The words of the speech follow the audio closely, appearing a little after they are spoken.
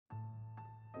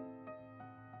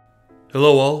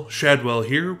Hello all, Shadwell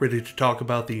here, ready to talk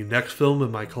about the next film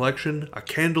in my collection, A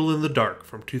Candle in the Dark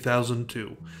from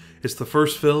 2002. It's the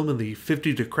first film in the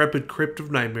 50 Decrepit Crypt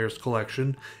of Nightmares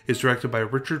collection, is directed by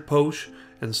Richard Poche,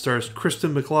 and stars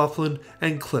Kristen McLaughlin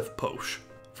and Cliff Poche.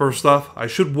 First off, I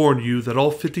should warn you that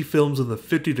all 50 films in the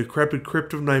 50 Decrepit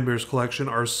Crypt of Nightmares collection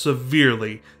are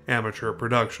severely amateur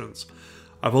productions.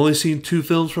 I've only seen 2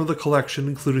 films from the collection,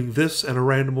 including this and a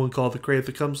random one called The Grave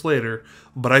That Comes Later,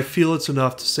 but I feel it's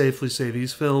enough to safely say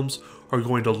these films are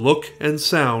going to look and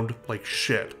sound like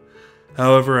shit.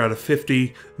 However, out of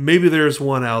 50, maybe there's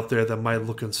one out there that might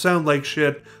look and sound like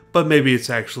shit, but maybe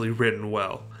it's actually written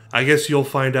well. I guess you'll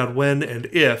find out when and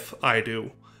if I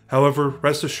do. However,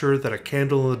 rest assured that A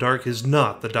Candle in the Dark is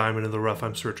not the diamond in the rough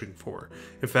I'm searching for.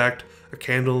 In fact, A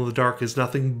Candle in the Dark is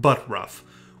nothing but rough,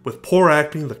 with poor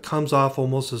acting that comes off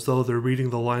almost as though they're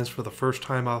reading the lines for the first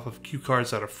time off of cue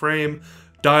cards out of frame,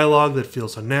 dialogue that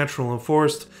feels unnatural and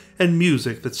forced, and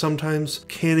music that sometimes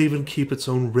can't even keep its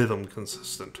own rhythm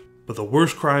consistent. But the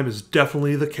worst crime is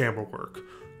definitely the camera work.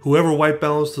 Whoever white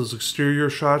balanced those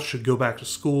exterior shots should go back to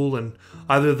school, and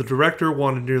either the director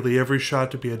wanted nearly every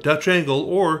shot to be a Dutch angle,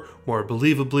 or, more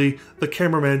believably, the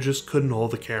cameraman just couldn't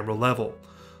hold the camera level.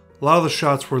 A lot of the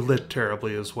shots were lit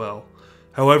terribly as well.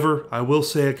 However, I will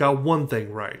say it got one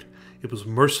thing right. It was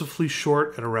mercifully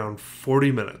short at around 40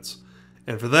 minutes.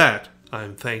 And for that,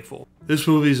 I'm thankful. This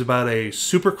movie is about a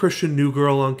super Christian new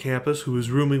girl on campus who is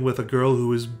rooming with a girl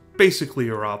who is basically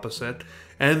her opposite,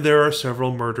 and there are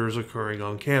several murders occurring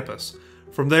on campus.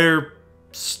 From there,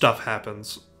 stuff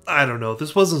happens. I don't know,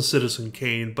 this wasn't Citizen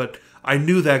Kane, but I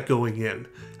knew that going in.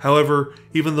 However,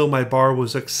 even though my bar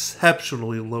was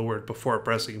exceptionally lowered before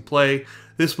pressing play,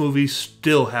 this movie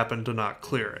still happened to not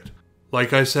clear it.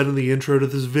 Like I said in the intro to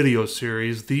this video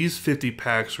series, these 50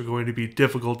 packs are going to be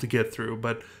difficult to get through,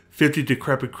 but 50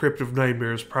 Decrepit Crypt of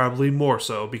Nightmares probably more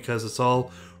so, because it's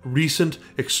all recent,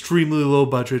 extremely low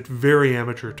budget, very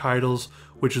amateur titles,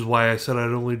 which is why I said I'd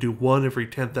only do one every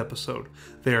 10th episode.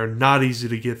 They are not easy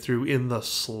to get through in the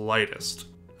slightest.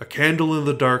 A Candle in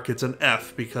the Dark gets an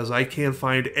F because I can't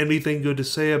find anything good to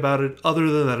say about it other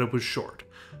than that it was short.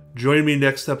 Join me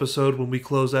next episode when we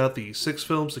close out the 6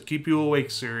 Films to Keep You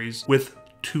Awake series with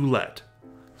To Let.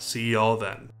 See y'all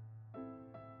then.